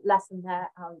there's a lesson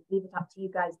there. I'll leave it up to you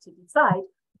guys to decide.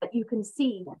 But you can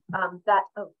see that,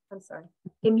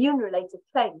 immune-related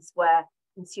claims where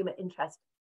consumer interest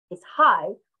is high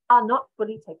are not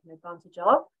fully taken advantage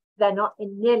of. They're not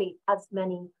in nearly as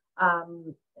many,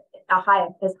 high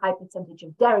percentage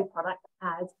of dairy products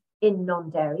as in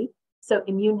non-dairy. So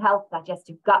immune health,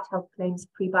 digestive gut health claims,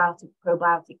 prebiotic,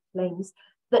 probiotic claims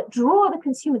that draw the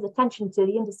consumer's attention to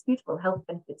the indisputable health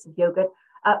benefits of yogurt.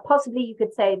 Possibly you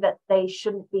could say that they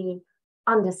shouldn't be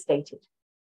understated.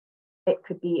 It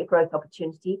could be a growth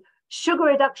opportunity. Sugar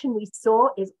reduction, we saw,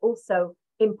 is also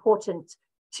important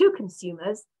to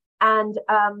consumers. And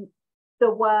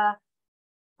there were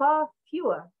far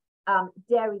fewer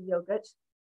dairy yogurt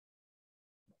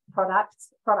product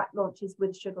launches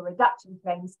with sugar reduction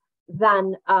claims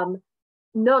than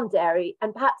non-dairy,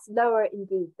 and perhaps lower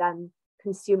indeed than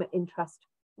consumer interest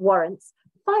warrants.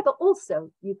 Fiber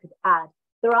also, you could add.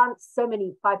 There aren't so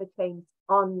many fiber claims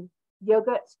on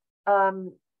yogurt.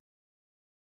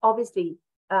 Obviously,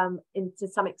 to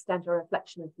some extent, a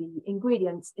reflection of the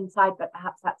ingredients inside, but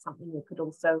perhaps that's something that could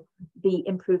also be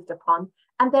improved upon.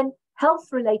 And then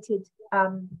health-related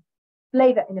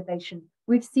flavor innovation.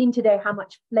 We've seen today how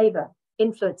much flavor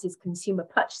influences consumer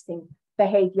purchasing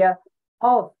behavior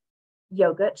of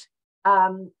yogurt.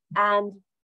 And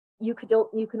you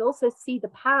can also see the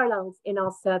parallels in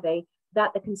our survey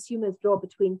that the consumers draw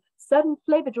between certain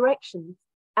flavor directions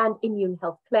and immune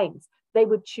health claims. They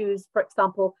would choose, for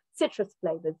example, citrus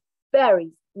flavors,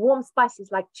 berries, warm spices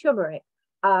like turmeric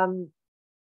for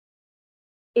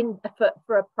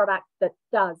a product that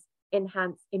does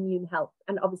enhance immune health.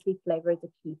 And obviously flavor is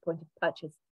a key point of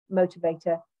purchase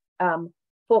motivator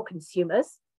for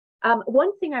consumers.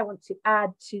 One thing I want to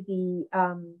add to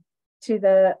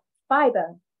the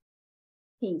fiber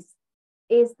piece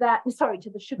is that, to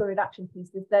the sugar reduction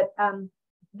piece, is that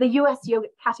the US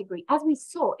yogurt category, as we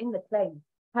saw in the claim,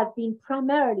 has been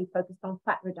primarily focused on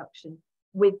fat reduction,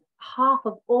 with half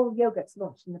of all yogurts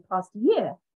launched in the past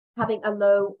year having a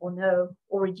low or no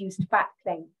or reduced fat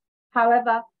claim.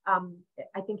 However,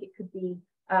 I think it could be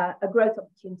a growth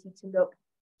opportunity to look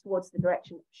towards the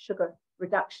direction of sugar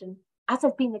reduction, as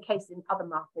has been the case in other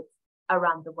markets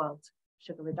around the world.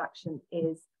 Sugar reduction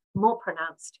is more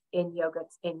pronounced in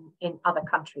yogurts in other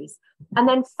countries. And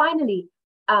then finally,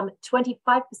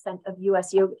 25% of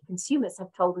US yogurt consumers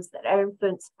have told us that they're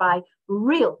influenced by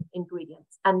real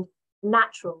ingredients and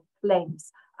natural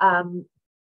claims.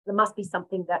 There must be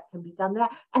something that can be done there.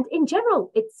 And in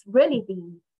general, it's really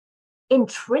the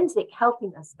intrinsic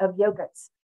healthiness of yogurt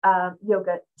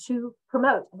to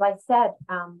promote. As I said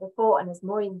before, and as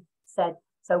Maureen said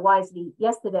so wisely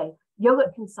yesterday,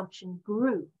 yogurt consumption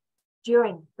grew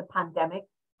during the pandemic,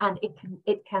 and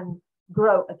it can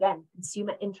grow again.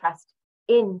 Consumer interest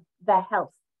in their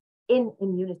health, in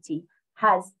immunity,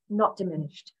 has not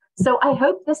diminished. So I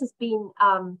hope this has been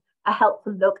a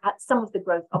helpful look at some of the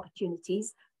growth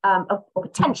opportunities, or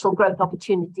potential growth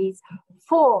opportunities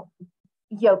for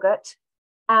yogurt.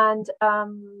 And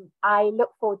I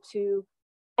look forward to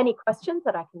any questions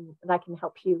that I can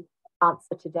help you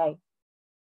answer today.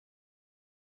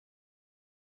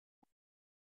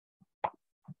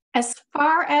 As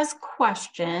far as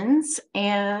questions,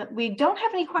 we don't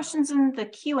have any questions in the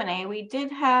Q&A. We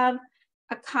did have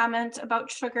a comment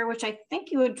about sugar, which I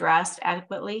think you addressed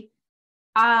adequately.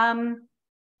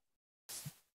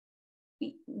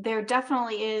 There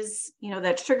definitely is,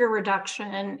 that sugar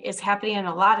reduction is happening in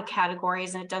a lot of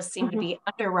categories, and it does seem to be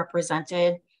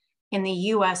underrepresented in the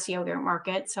US yogurt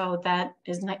market. So that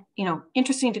is,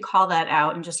 interesting to call that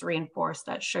out and just reinforce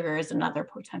that sugar is another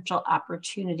potential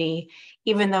opportunity,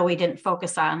 even though we didn't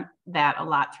focus on that a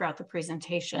lot throughout the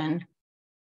presentation.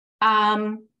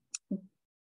 Thank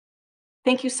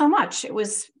you so much. It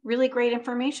was really great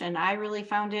information. I really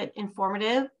found it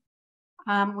informative.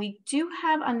 We do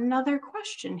have another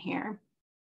question here.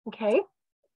 Okay.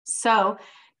 So,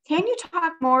 can you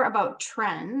talk more about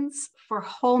trends for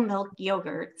whole milk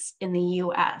yogurts in the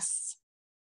US?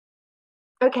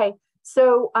 Okay,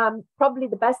 so probably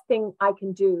the best thing I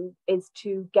can do is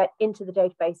to get into the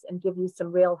database and give you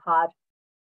some real hard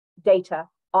data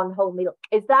on whole milk.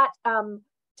 Is that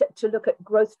to look at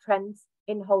growth trends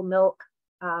in whole milk,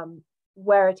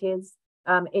 where it is,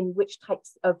 in which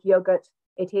types of yogurt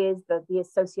it is, the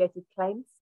associated claims?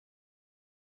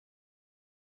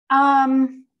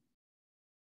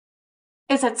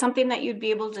 Is that something that you'd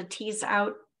be able to tease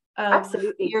out of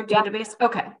Absolutely. your database? Yeah.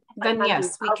 Okay, then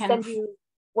yes, we can. I'll send you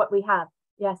what we have.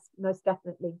 Yes, most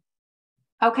definitely.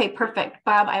 Okay, perfect.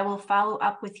 Bob, I will follow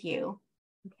up with you.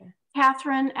 Okay.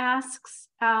 Catherine asks,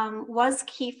 was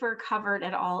kefir covered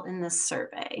at all in this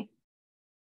survey?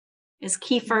 Is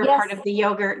kefir part of the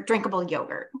yogurt, drinkable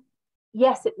yogurt?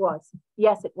 Yes, it was.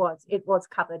 Yes, it was. It was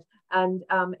covered, and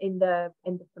in the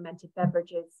fermented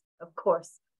beverages, of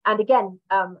course. And again,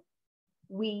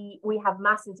 we have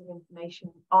masses of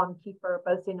information on kefir,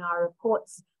 both in our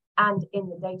reports and in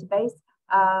the database.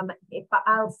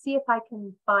 I'll see if I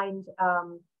can find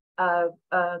a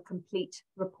complete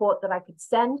report that I could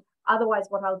send. Otherwise,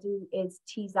 what I'll do is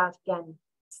tease out again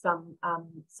some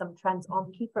trends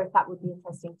on kefir, if that would be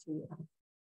interesting to you.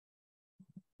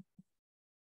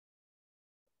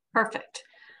 Perfect.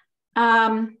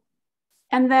 And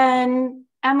then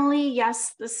Emily,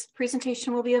 yes, this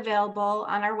presentation will be available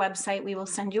on our website. We will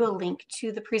send you a link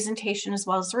to the presentation as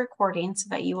well as the recording so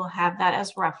that you will have that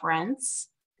as reference.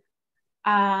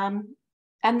 And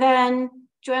then,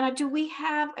 Joanna, do we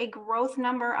have a growth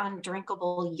number on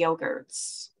drinkable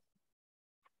yogurts?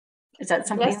 Is that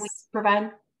something we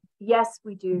provide? Yes,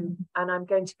 we do. And I'm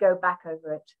going to go back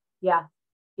over it. Yeah.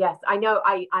 Yes, I know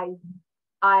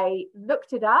I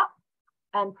looked it up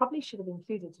and probably should have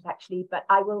included it actually, but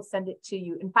I will send it to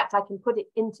you. In fact, I can put it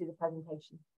into the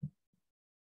presentation.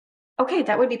 Okay,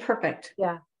 that would be perfect.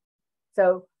 Yeah.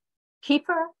 So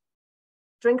kefir,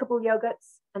 drinkable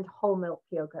yogurts, and whole milk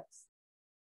yogurts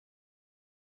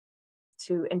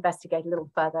to investigate a little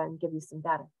further and give you some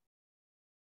data.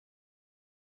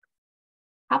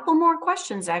 Couple more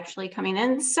questions actually coming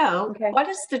in. So What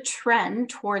is the trend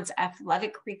towards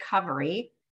athletic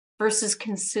recovery versus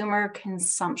consumer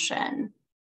consumption?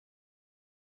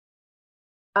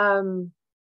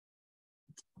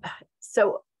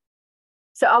 So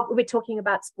we're talking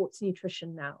about sports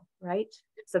nutrition now, right?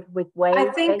 So with whey.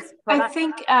 I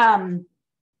think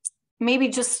maybe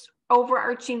just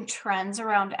overarching trends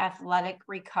around athletic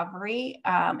recovery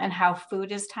and how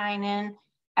food is tying in.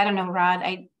 I don't know, Rod.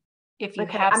 If you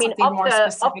have something more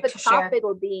specific to share.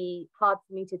 It'll be hard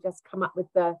for me to just come up with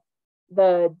the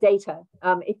data.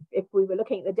 If we were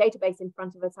looking at the database in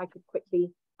front of us, I could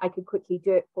quickly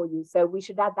do it for you. So we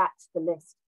should add that to the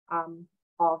list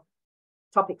of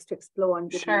topics to explore and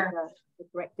give you the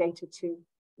correct data too.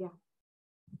 Yeah.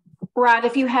 Rod,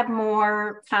 if you have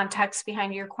more context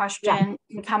behind your question,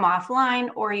 you can come offline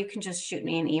or you can just shoot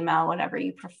me an email, whatever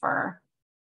you prefer.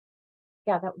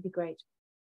 Yeah, that would be great.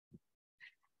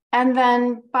 And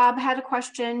then Bob had a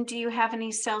question. Do you have any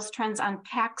sales trends on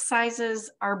pack sizes?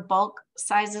 Are bulk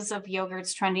sizes of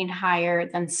yogurts trending higher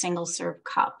than single serve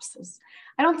cups?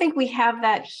 I don't think we have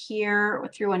that here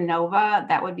through Innova.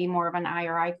 That would be more of an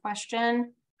IRI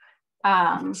question.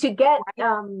 To get,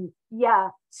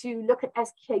 to look at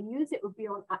SKUs, it would be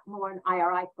more an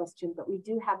IRI question, but we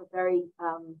do have a very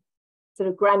sort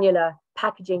of granular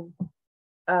packaging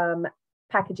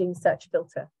search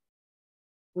filter.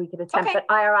 We could attempt, but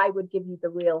IRI would give you the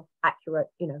real accurate,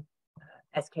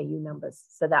 SKU numbers.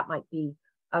 So that might be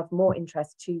of more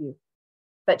interest to you.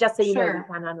 But just so you know, you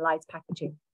can analyze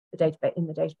packaging in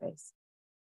the database.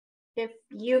 If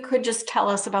you could just tell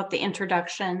us about the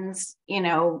introductions,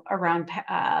 around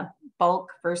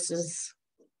bulk versus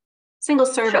single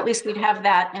serve, at least we'd have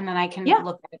that, and then I can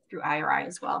look at it through IRI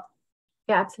as well.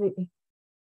 Yeah, absolutely.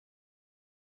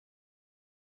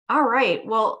 All right.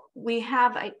 Well, we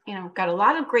have, got a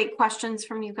lot of great questions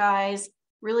from you guys.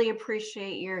 Really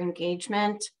appreciate your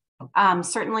engagement.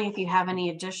 Certainly, if you have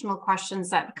any additional questions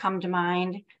that come to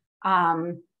mind,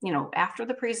 after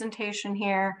the presentation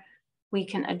here, we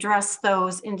can address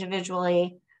those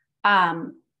individually. As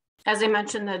I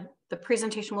mentioned, the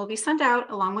presentation will be sent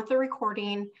out along with the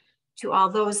recording to all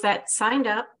those that signed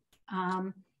up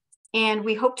And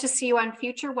we hope to see you on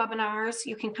future webinars.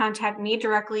 You can contact me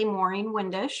directly, Maureen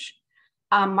Windish.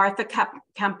 Martha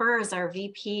Kemper is our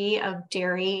VP of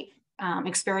Dairy,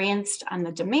 experienced on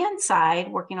the demand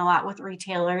side, working a lot with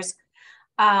retailers.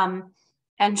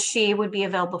 And she would be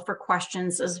available for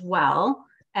questions as well.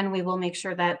 And we will make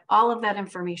sure that all of that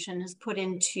information is put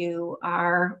into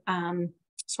our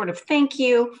sort of thank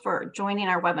you for joining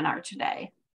our webinar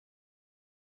today.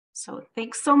 So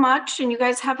thanks so much, and you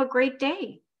guys have a great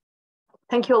day.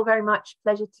 Thank you all very much.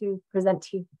 Pleasure to present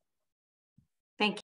to you. Thank you.